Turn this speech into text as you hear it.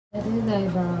That is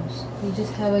eyebrows. You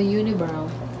just have a unibrow.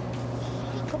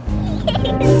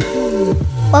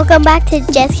 Welcome back to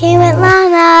Just Came with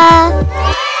Lana.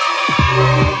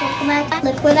 Welcome back.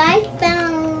 Look what I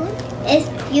found.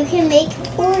 You can make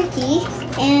Forky,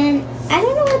 and I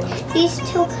don't know what these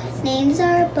two names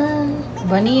are, but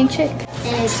Bunny and Chick.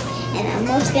 and I'm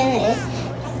also gonna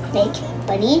make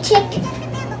Bunny and Chick,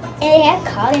 and they have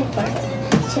cotton for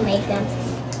to make them.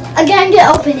 Again, I'm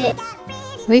gonna open it.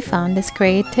 We found this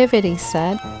creativity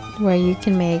set where you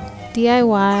can make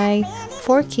DIY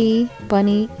Forky,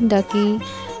 Bunny, and Ducky,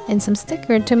 and some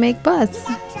sticker to make Buzz.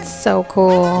 It's so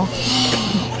cool.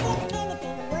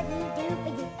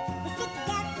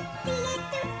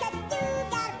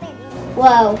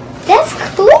 Whoa, that's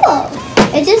cool.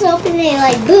 It just opened it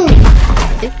like boom.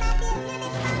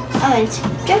 Oh,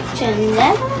 instructions.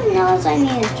 I don't know if I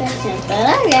need instructions,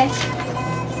 but okay.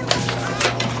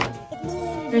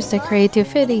 Here's the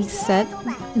creativity set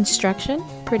instruction.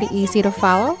 Pretty easy to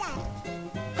follow.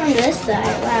 From this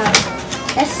side, wow.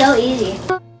 That's so easy.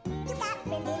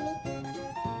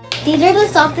 These are the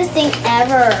softest thing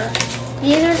ever.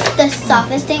 These are the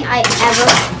softest thing I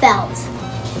ever felt.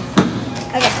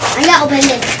 Okay, I'm gonna open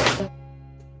this.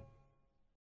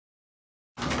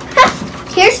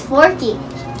 Here's Forky.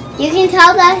 You can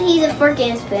tell that he's a fork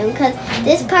and a spoon because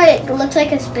this part looks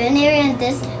like a spoon area and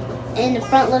this in the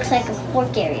front looks like a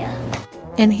fork area.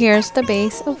 And here's the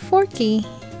base of Forky.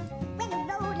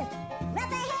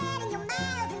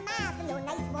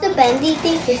 The bendy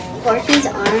thing is Forky's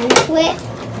arm to it.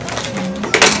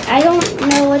 I don't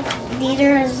know what these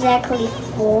are exactly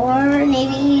for.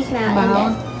 Maybe he's not in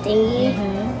that thingy.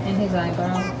 And his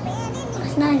eyebrows.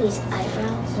 It's not his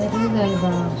eyebrows. That is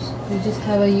eyebrows. You just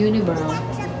have a unibrow.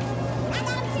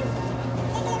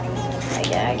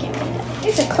 I can't read that.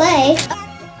 It's a clay.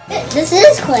 This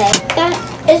is clay.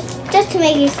 It's just to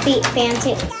make his feet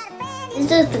fancy. Is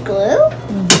this the glue?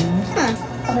 Huh.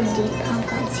 I'll put these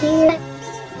pom-poms here.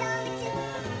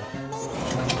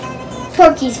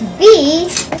 Forky's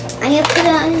feet. I'm gonna put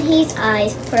on his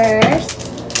eyes first.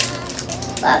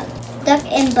 But Duck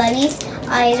and Bunny's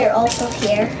eyes are also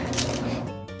here.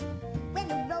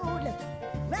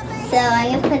 So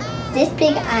I'm gonna put this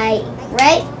big eye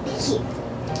right here.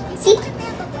 See?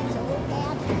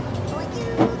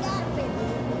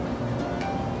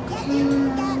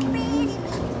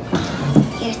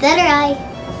 Here's the other eye.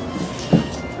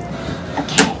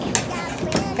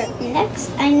 Okay. Next,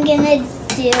 I'm gonna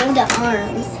do the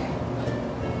arms.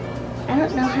 I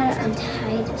don't know how to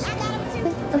untie this.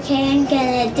 Okay, I'm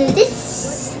gonna do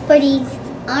this for these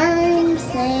arms.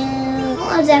 And I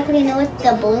don't exactly know what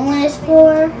the blue one is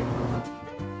for.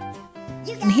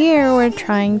 And here we're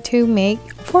trying to make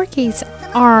Forky's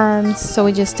arms. So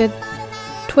we just did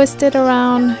twist it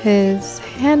around his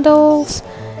handles,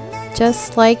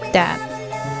 just like that.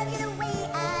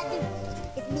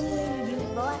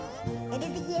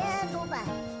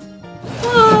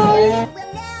 Hi.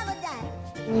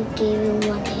 I gave him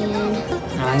one hand.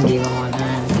 I gave him one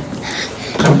hand.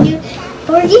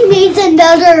 Forky needs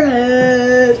another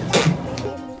hand.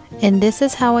 And this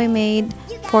is how I made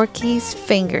Forky's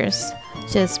fingers.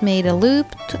 Just made a loop,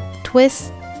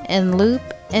 twist, and loop,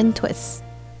 and twist.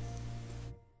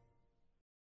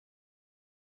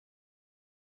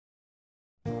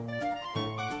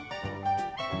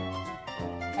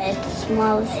 It's the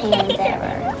smallest hands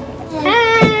ever.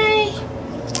 Hi!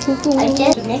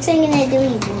 Next I'm gonna do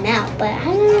his mouth, but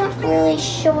I'm not really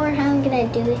sure how I'm gonna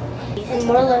do it. It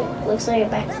more looks like a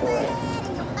backward.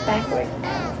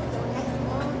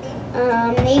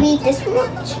 Maybe this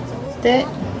much. That.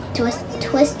 Twist,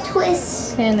 twist,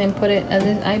 twist. And then put it as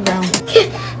his eyebrow.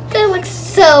 That looks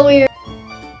so weird.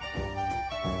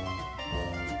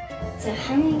 So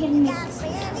how am I gonna make this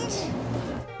out?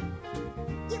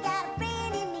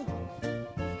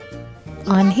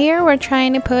 On here we're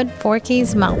trying to put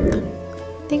Forky's mouth.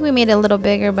 I think we made it a little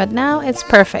bigger, but now it's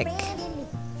perfect.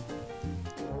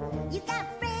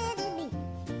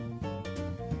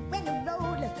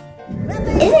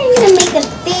 If I'm gonna make the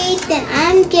face, then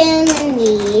I'm gonna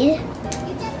need.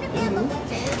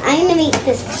 I'm gonna make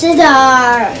the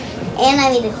scissor, and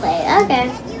I need the clay. Okay.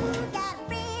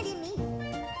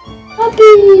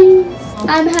 Happy.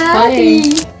 I'm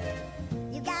happy.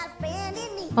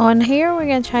 On here we're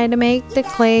gonna try to make the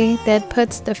clay that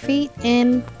puts the feet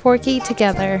and Forky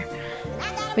together.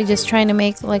 We're just trying to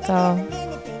make like a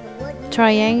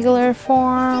triangular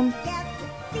form.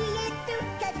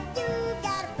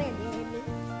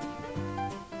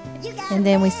 And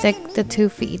then we stick the 2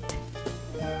 feet.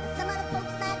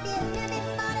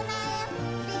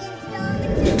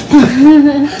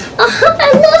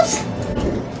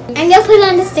 I'm gonna put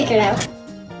on the sticker now.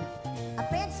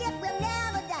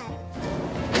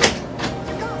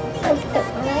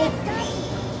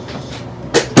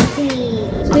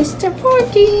 Mr.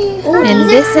 Forky. And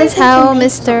this is how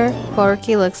Mr.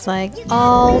 Forky looks like,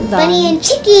 all done. Bunny and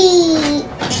Chicky.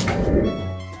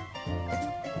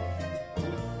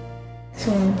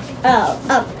 So,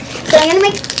 So I'm gonna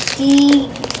make the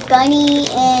Bunny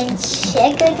and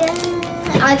Chick again.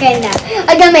 Okay, now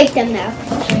I'm gonna make them now.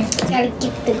 Gotta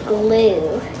get the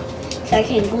glue so I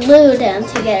can glue them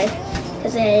together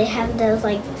because I have those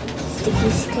like sticky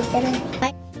together.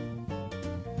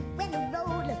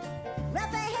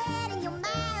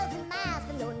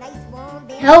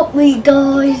 Help me,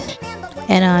 guys.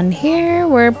 And on here,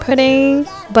 we're putting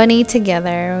Bunny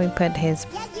together. We put his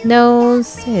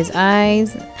nose, his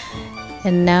eyes,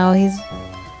 and now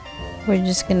we're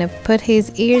just gonna put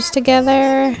his ears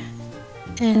together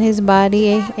and his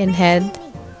body and head.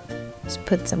 Just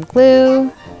put some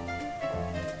glue.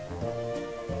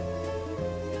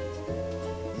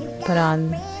 Put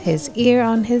on his ear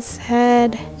on his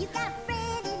head.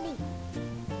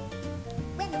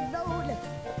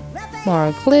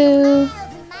 More glue.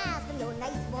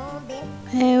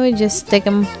 And we just stick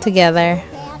them together.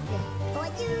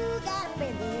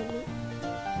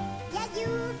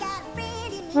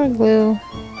 More glue.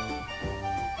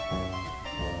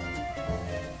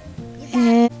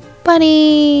 And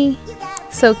Bunny.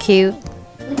 So cute.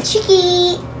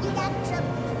 Chicky.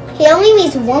 He only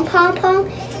needs one pom-pom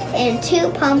and two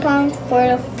pom-poms for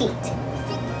the feet.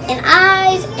 And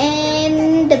eyes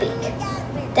and the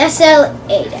beak. That's so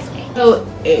 8.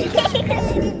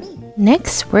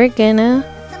 Next, we're gonna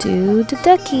do the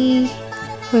ducky.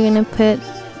 We're gonna put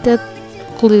the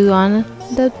glue on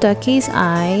the ducky's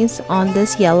eyes on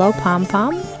this yellow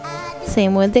pom-pom.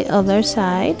 Same with the other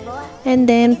side. And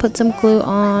then put some glue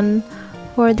on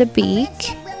for the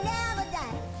beak.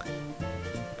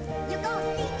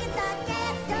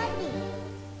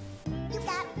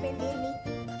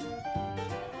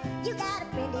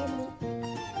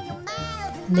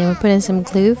 And then we're putting some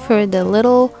glue for the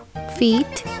little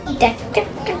feet.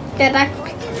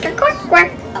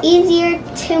 Easier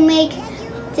to make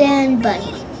than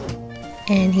Bunny.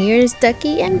 And here's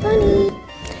Ducky and Bunny.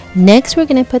 Next, we're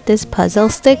gonna put this puzzle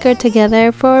sticker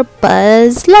together for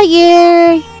Buzz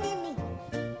Lightyear.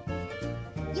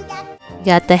 We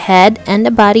got the head and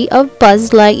the body of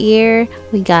Buzz Lightyear.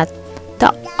 We got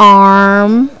the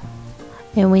arm.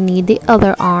 And we need the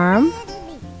other arm.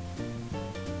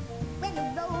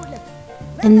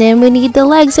 And then we need the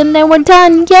legs, and then we're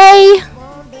done. Yay!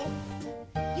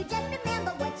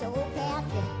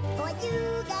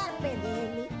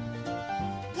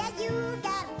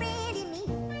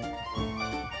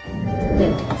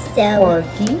 So,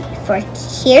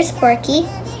 Forky. Here's Forky,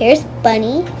 here's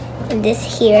Bunny, and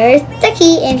this here's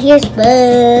Ducky, and here's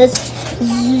Buzz.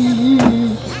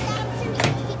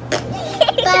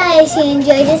 Bye. If you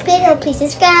enjoyed this video, please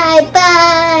subscribe.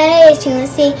 Bye. If you want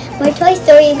to see more Toy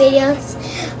Story videos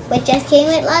with Just Came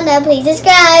with Lana, please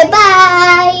subscribe.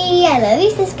 Bye. I love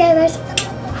you, subscribers.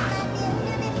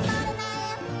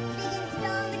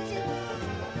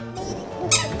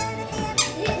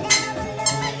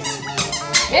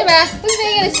 Hey, Ma, who's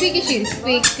making a squeaky shoe?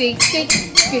 Squeak, squeak, squeak,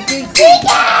 squeak, squeak, squeak,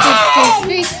 squeak,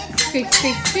 squeak, squeak,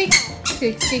 squeak, squeak,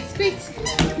 squeak, squeak, squeak,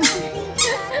 squeak.